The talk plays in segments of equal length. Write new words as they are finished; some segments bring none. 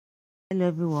Hello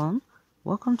everyone,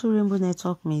 welcome to Rainbow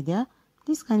Network Media.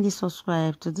 Please kindly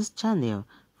subscribe to this channel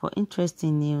for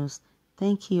interesting news.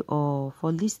 Thank you all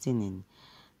for listening.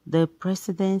 The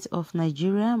President of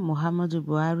Nigeria, Muhammadu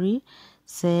Buhari,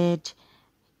 said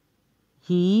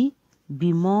he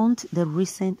bemoaned the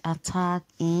recent attack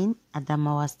in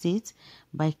Adamawa State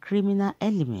by criminal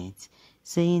elements,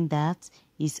 saying that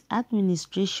his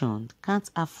administration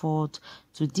can't afford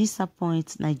to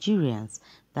disappoint Nigerians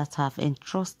that have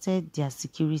entrusted their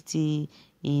security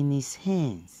in his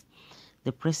hands.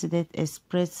 The president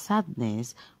expressed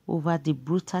sadness over the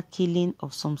brutal killing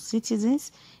of some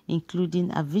citizens,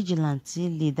 including a vigilante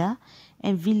leader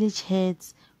and village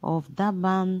heads of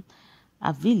Daban,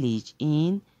 a village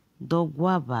in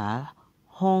Dogwaba,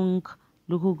 Hong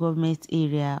local government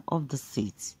area of the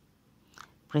state.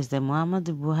 President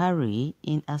Muhammadu Buhari,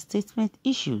 in a statement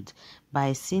issued by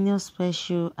a senior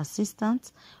special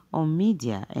assistant on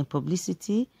media and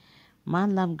publicity,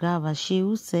 Malam Garba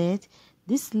Shehu, said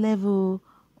this level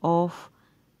of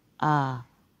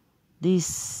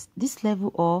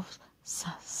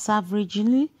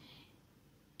savagery,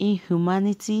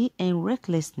 inhumanity and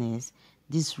recklessness,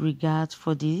 disregard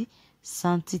for the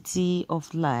sanctity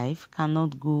of life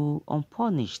cannot go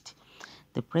unpunished.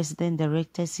 The president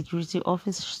directed security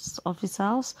officers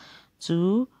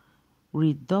to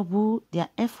redouble their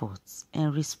efforts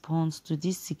and respond to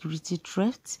this security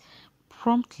threat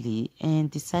promptly and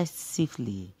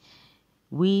decisively.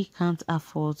 We can't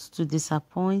afford to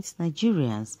disappoint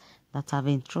Nigerians that have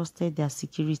entrusted their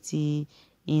security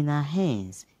in our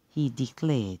hands, he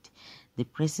declared. The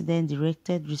president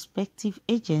directed respective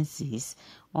agencies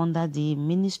under the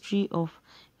Ministry of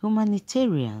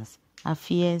Humanitarian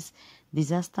Affairs,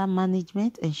 Disaster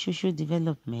Management and Social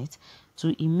Development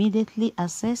to immediately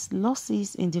assess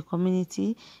losses in the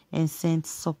community and send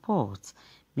support.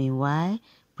 Meanwhile,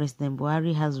 President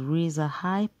Buhari has raised a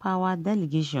high-powered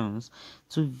delegation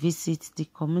to visit the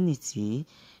community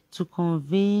to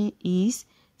convey his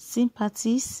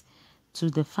sympathies to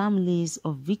the families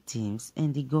of victims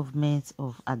and the government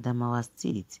of Adamawa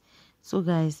State. So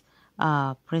guys,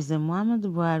 President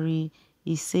Muhammadu Buhari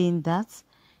is saying that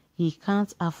he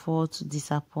can't afford to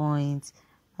disappoint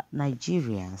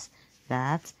Nigerians,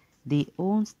 that they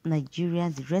owe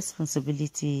Nigerians the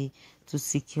responsibility to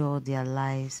secure their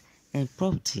lives and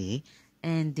property,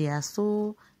 and he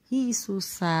is so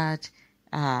sad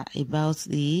about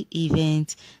the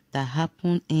event that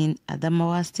happened in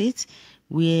Adamawa State,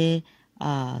 where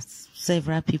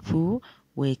several people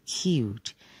were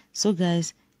killed. So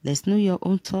guys, let's know your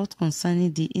own thoughts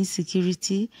concerning the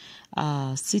insecurity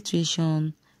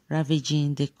situation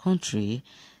ravaging the country.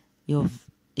 Your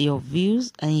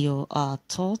views and your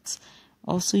thoughts,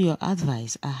 also your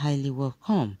advice, are highly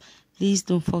welcome. Please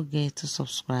don't forget to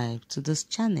subscribe to this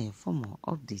channel for more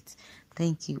updates.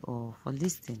 Thank you all for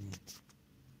listening.